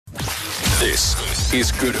This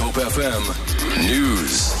is Good Hope FM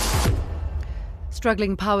News.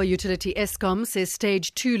 Struggling power utility Eskom says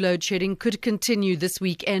stage 2 load shedding could continue this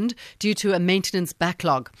weekend due to a maintenance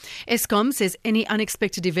backlog. Eskom says any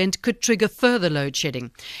unexpected event could trigger further load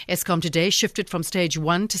shedding. Eskom today shifted from stage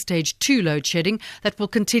 1 to stage 2 load shedding that will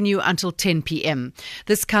continue until 10 p.m.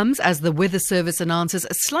 This comes as the Weather Service announces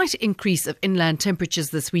a slight increase of inland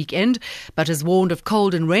temperatures this weekend, but has warned of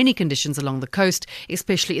cold and rainy conditions along the coast,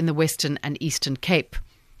 especially in the Western and Eastern Cape.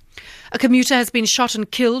 A commuter has been shot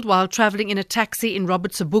and killed while travelling in a taxi in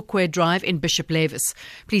Robert Sobukwe Drive in Bishop Lavis.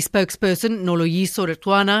 Police spokesperson Noloyiso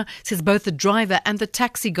Retwana says both the driver and the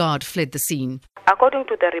taxi guard fled the scene. According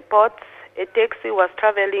to the reports, a taxi was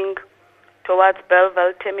travelling towards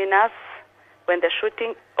Belleville Terminus when the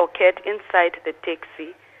shooting occurred inside the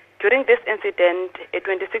taxi. During this incident, a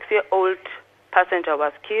 26-year-old passenger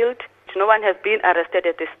was killed. No one has been arrested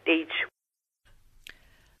at this stage.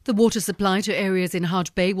 The water supply to areas in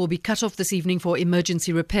Hout Bay will be cut off this evening for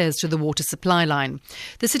emergency repairs to the water supply line.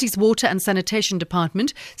 The city's Water and Sanitation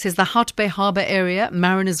Department says the Hout Bay Harbour area,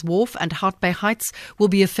 Mariners Wharf and Hout Bay Heights will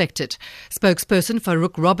be affected. Spokesperson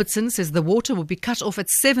Farouk Robertson says the water will be cut off at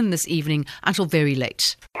 7 this evening until very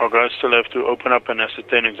late. Our guys still have to open up and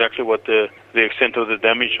ascertain exactly what the extent of the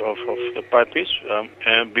damage of the pipe is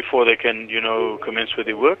and before they can, commence with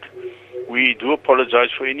the work. We do apologize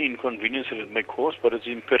for any inconvenience that it may cause, but it's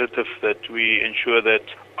imperative that we ensure that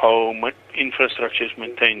our infrastructure is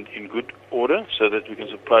maintained in good order so that we can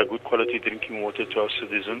supply good quality drinking water to our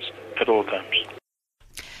citizens at all times.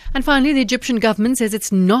 And finally, the Egyptian government says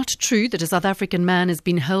it's not true that a South African man has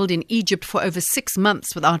been held in Egypt for over 6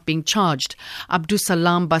 months without being charged.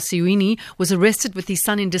 Abdusalam Basiouini was arrested with his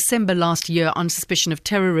son in December last year on suspicion of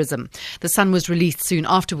terrorism. The son was released soon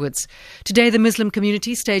afterwards. Today, the Muslim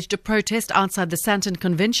community staged a protest outside the Sandton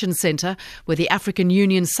Convention Centre, where the African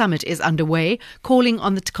Union summit is underway, calling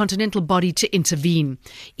on the continental body to intervene.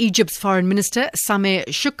 Egypt's Foreign Minister, Sameh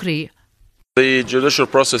Shoukry, the judicial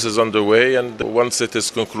process is underway, and once it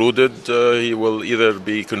is concluded, he will either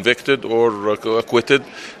be convicted or acquitted,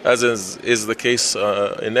 as is the case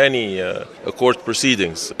in any court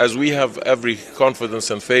proceedings. As we have every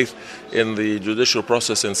confidence and faith in the judicial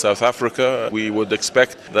process in South Africa, we would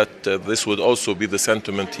expect that this would also be the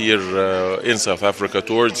sentiment here in South Africa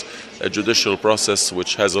towards a judicial process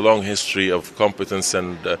which has a long history of competence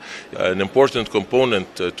and an important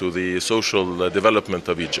component to the social development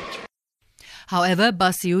of Egypt. However,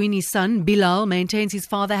 Basiouini's son, Bilal, maintains his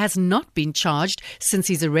father has not been charged since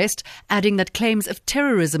his arrest, adding that claims of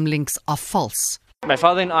terrorism links are false. My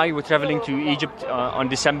father and I were travelling to Egypt on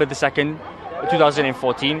December the 2nd,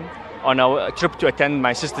 2014, on our trip to attend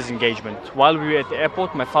my sister's engagement. While we were at the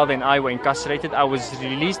airport, my father and I were incarcerated. I was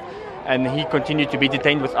released, and he continued to be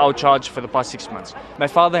detained without charge for the past 6 months. My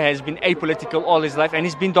father has been apolitical all his life, and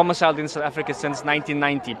he's been domiciled in South Africa since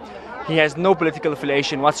 1990. He has no political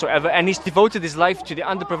affiliation whatsoever, and he's devoted his life to the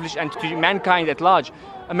underprivileged and to mankind at large.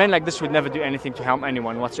 A man like this would never do anything to harm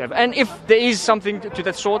anyone whatsoever. And if there is something to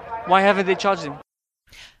that sort, why haven't they charged him?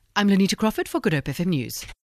 I'm Lenita Crawford for Good Hope FM News.